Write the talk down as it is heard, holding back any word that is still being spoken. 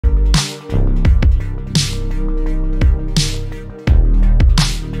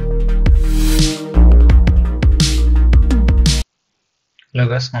Hello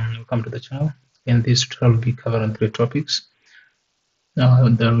guys, welcome to the channel. In this tutorial, we'll be covering three topics. There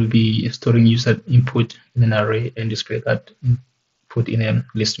will be storing user input in an array and display that input in a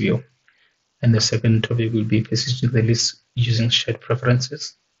list view. And the second topic will be persisting the list using shared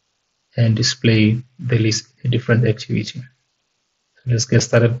preferences and display the list in a different activity. So let's get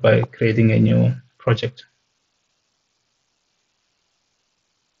started by creating a new project.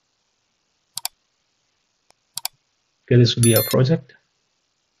 Okay, this will be our project.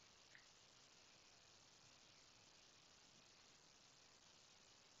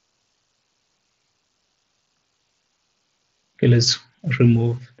 Okay, let's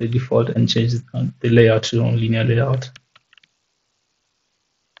remove the default and change the layout to linear layout.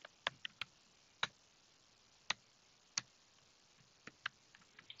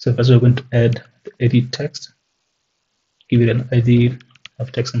 So first we're going to add the edit text, give it an ID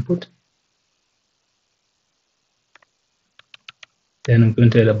of text input. Then I'm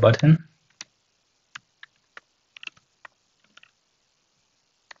going to add a button.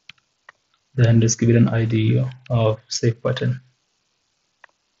 Then let's give it an ID of save button.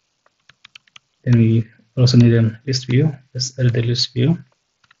 Then we also need a list view. Let's add the list view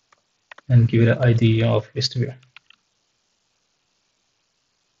and give it an ID of list view.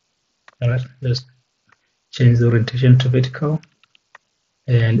 All right, let's change the orientation to vertical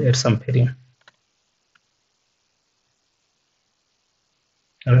and add some padding.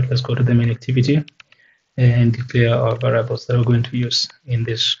 All right, let's go to the main activity and declare our variables that we're going to use in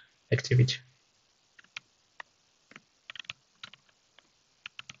this activity.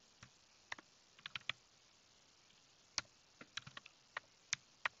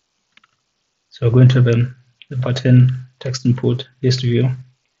 So we're going to have the button, text input, list view,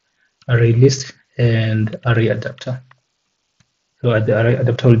 array list, and array adapter. So the array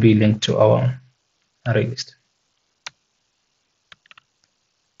adapter will be linked to our array list.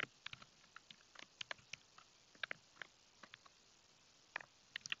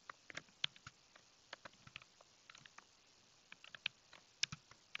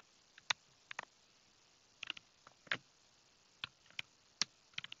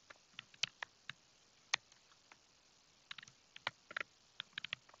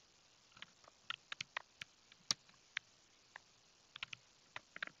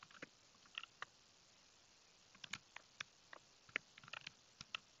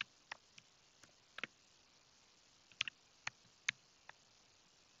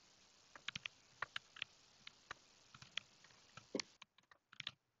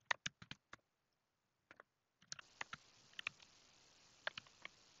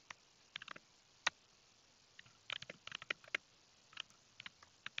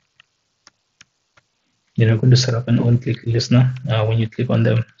 Then we're going to set up an on-click listener. When you click on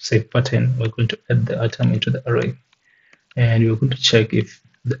the save button, we're going to add the item into the array. And we're going to check if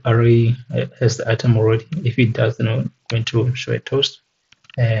the array has the item already. If it does, then we're going to show a toast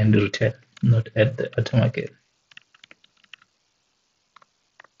and return, not add the item again.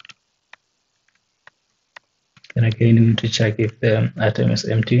 Then again, we need to check if the item is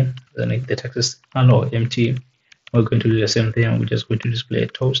empty. Then if the text is hello empty, we're going to do the same thing. We're just going to display a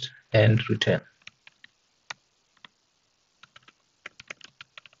toast and return.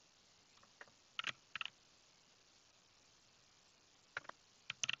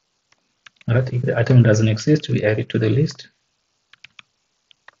 All right, if the item doesn't exist, we add it to the list.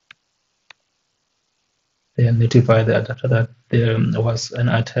 Then notify the adapter that there was an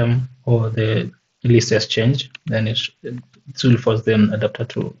item or the list has changed. Then it will force the adapter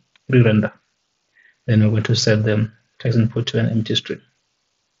to re-render. Then we're going to set the text input to an empty string.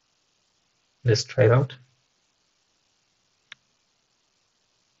 Let's try it out.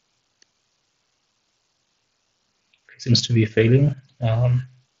 It seems to be failing.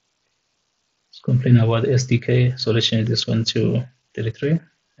 Let's complain about the SDK. So let's change this one to 33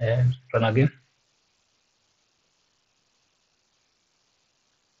 and run again.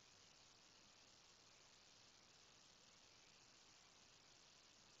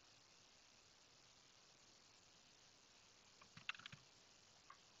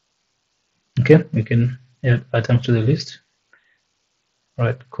 Okay, we can add items to the list. All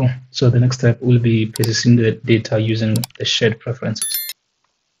right, cool. So the next step will be persisting the data using the shared preferences.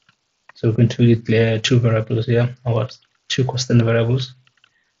 So we're going to declare two variables here, our two constant variables,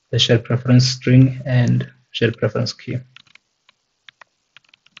 the shared preference string and shared preference key.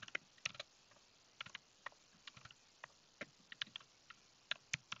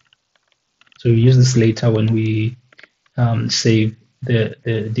 So we use this later when we save the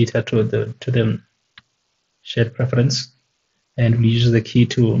data to the shared preference, and we use the key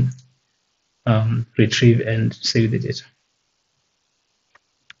to retrieve and save the data.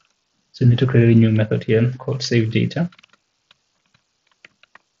 So we need to create a new method here called save data.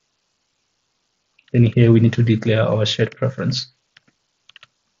 Then here we need to declare our shared preference.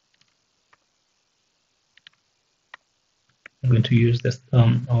 I'm going to use this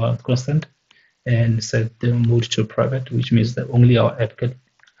our constant and set the mode to private, which means that only our app can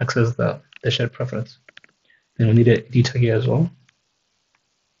access the shared preference. Then we need an editor here as well.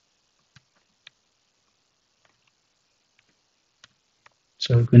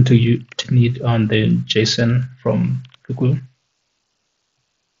 So we're going to need on the JSON from Google.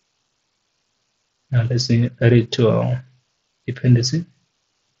 Now let's add it to our dependency.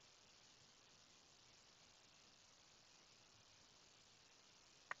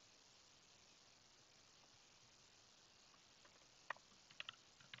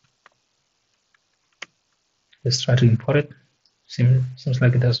 Let's try to import it. Seems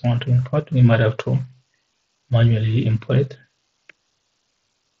like it doesn't want to import. We might have to manually import it.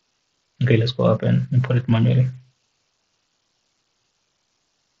 Okay, let's go up and import it manually.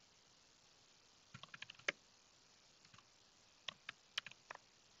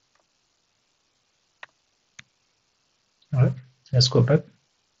 All right, let's go back.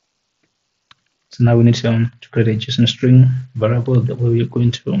 So now we need to create a JSON string variable that we're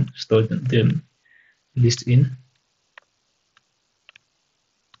going to store the list in.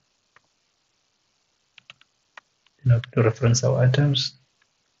 To reference our items.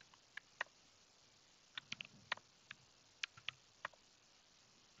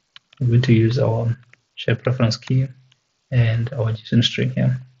 We're going to use our shared preference key and our JSON string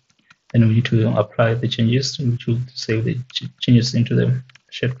here. And we need to apply the changes, which will save the changes into the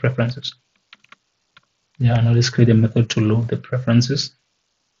shared preferences. Yeah, now let's create a method to load the preferences.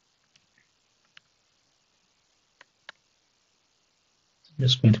 I'm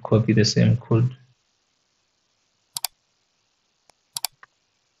just going to copy the same code.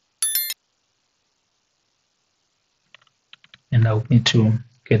 And now we need to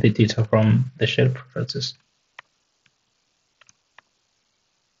get the data from the shared preferences.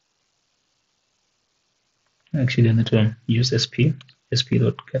 Actually, I need to use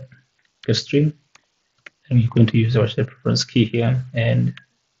sp.get string, and we're going to use our shared preference key here and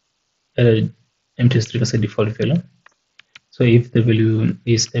add an empty string as a default value. So if the value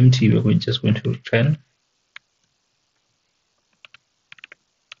is empty, we're just going to return.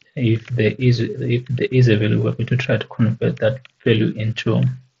 If there is a value, we're going to try to convert that value into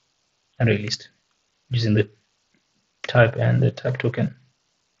ArrayList using the type and the type token.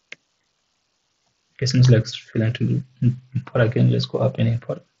 Okay, seems like it's failing to import again. Let's go up and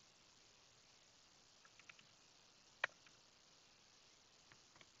import.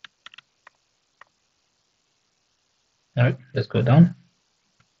 All right, let's go down.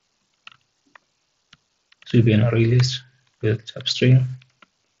 So we'll be in ArrayList with type string.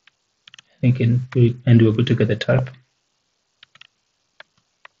 And we're going to get the type.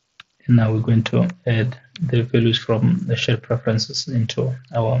 And now we're going to add the values from the shared preferences into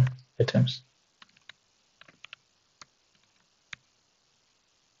our items.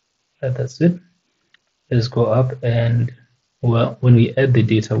 Right, that's it. Let's go up, and well, when we add the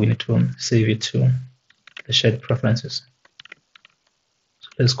data, we need to save it to the shared preferences. So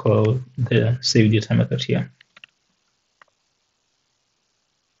let's call the save data method here.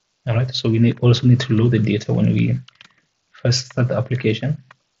 All right, so we also need to load the data when we first start the application.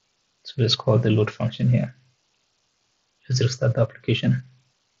 So let's call the load function here. Let's restart the application.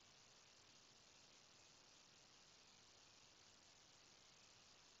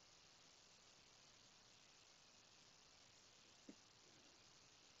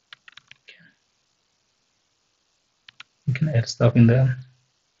 Okay. We can add stuff in there.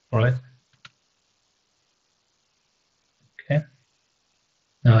 All right. Okay.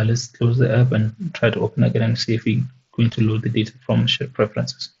 Now let's close the app and try to open again and see if we're going to load the data from shared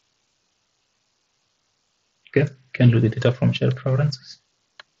preferences. Okay, can load the data from shared preferences.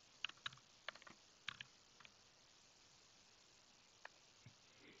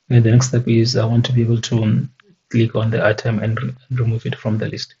 And the next step is I want to be able to click on the item and remove it from the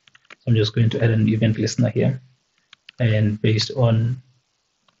list. So I'm just going to add an event listener here, and based on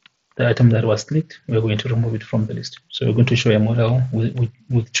the item that was clicked, we're going to remove it from the list. So we're going to show a model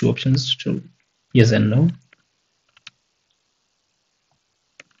with two options, to yes and no.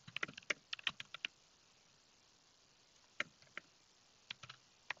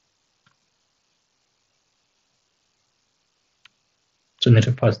 So we need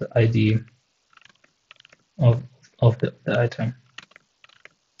to pass the ID of the item.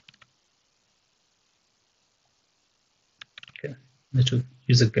 Okay, need to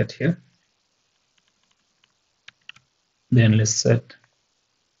use a get here. Then let's set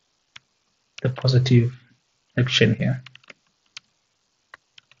the positive action here.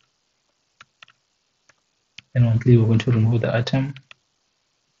 And only we're going to remove the item.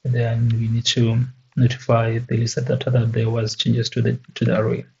 And then we need to notify the list data that there was changes to the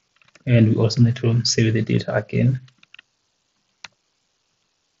array. And we also need to save the data again.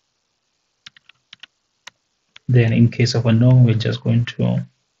 Then in case of a no, we're just going to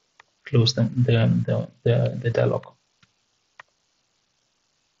close the dialog.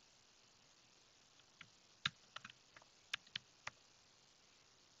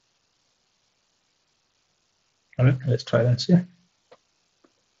 All right, let's try and see.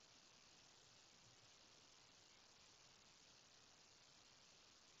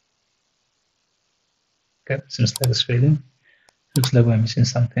 Okay, seems like it's failing. Looks like we're missing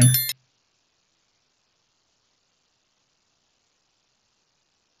something.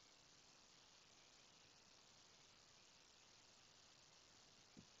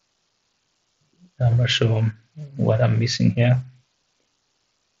 I'm not sure what I'm missing here.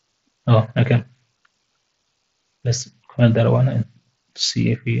 Oh, okay. Let's comment that one and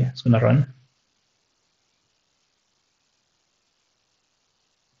see if it's gonna run.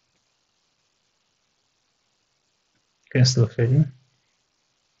 Okay, still failing.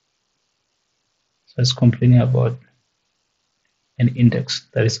 So it's complaining about an index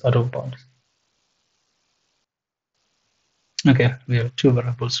that is out of bounds. Okay, we have two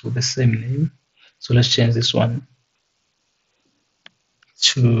variables with the same name. So let's change this one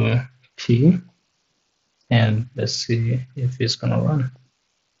to P, and let's see if it's gonna run.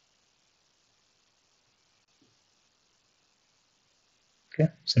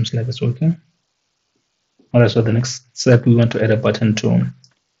 Okay, seems like it's working. All right, so the next step, we want to add a button to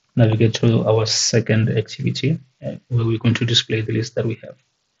navigate to our second activity, where we're going to display the list that we have.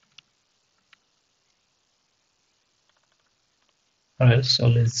 All right, so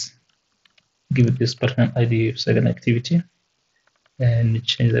let's give it this button ID of second activity and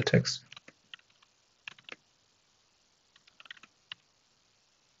change the text.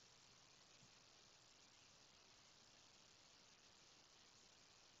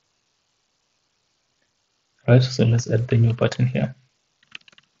 All right, so let's add the new button here.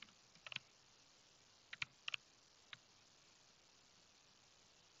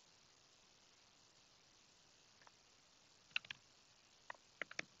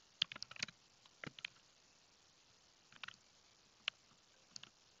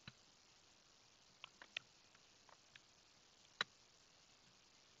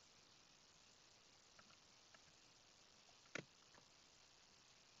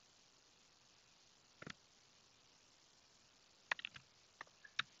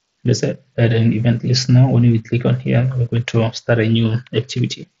 Let's add an event listener. When we click on here, we're going to start a new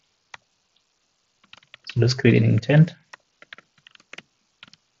activity. So let's create an intent.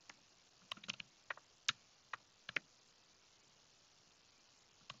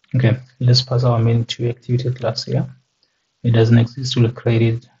 Okay, let's pass our main to activity class here. It doesn't exist, we'll create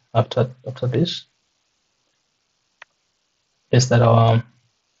it after this. Let's start our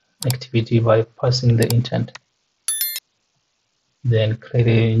activity by passing the intent. Then create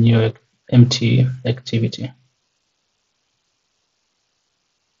a new empty activity.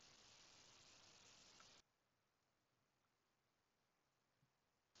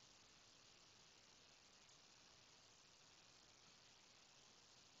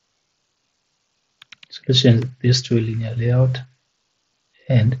 So let's change this to a linear layout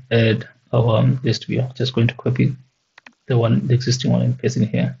and add our list view. Just going to copy the existing one and paste in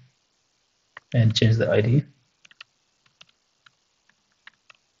here and change the ID.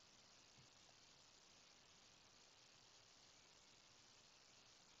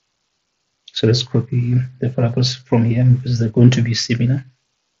 So let's copy the variables from here because they're going to be similar.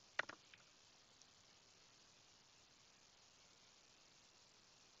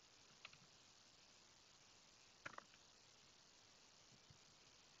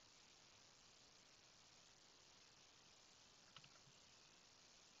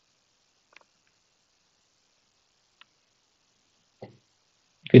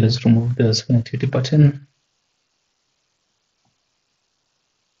 Okay, let's remove the connectivity button.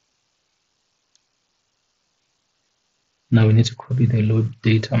 Now we need to copy the load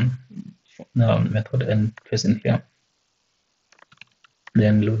data method and paste in here.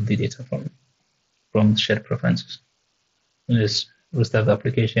 Then load the data from shared preferences. Let's restart the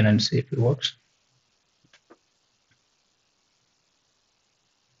application and see if it works.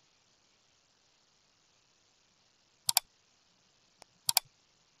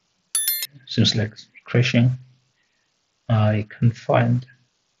 Seems like it's crashing. I can find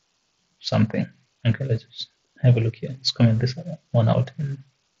something. Okay, let's just have a look here. Let's comment this one out and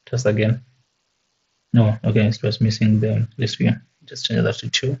test again. No, okay, it was missing the list view. Just change that to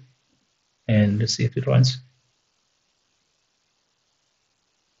 2 and let's see if it runs.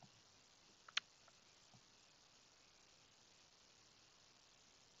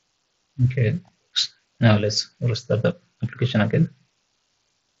 Okay, now let's restart the application again.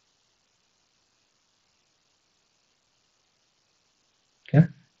 Okay,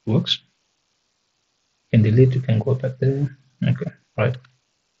 works. You can delete, you can go back there. Okay, right.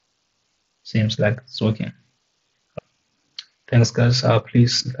 Seems like it's working. Thanks, guys.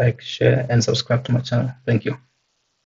 Please like, share, and subscribe to my channel. Thank you.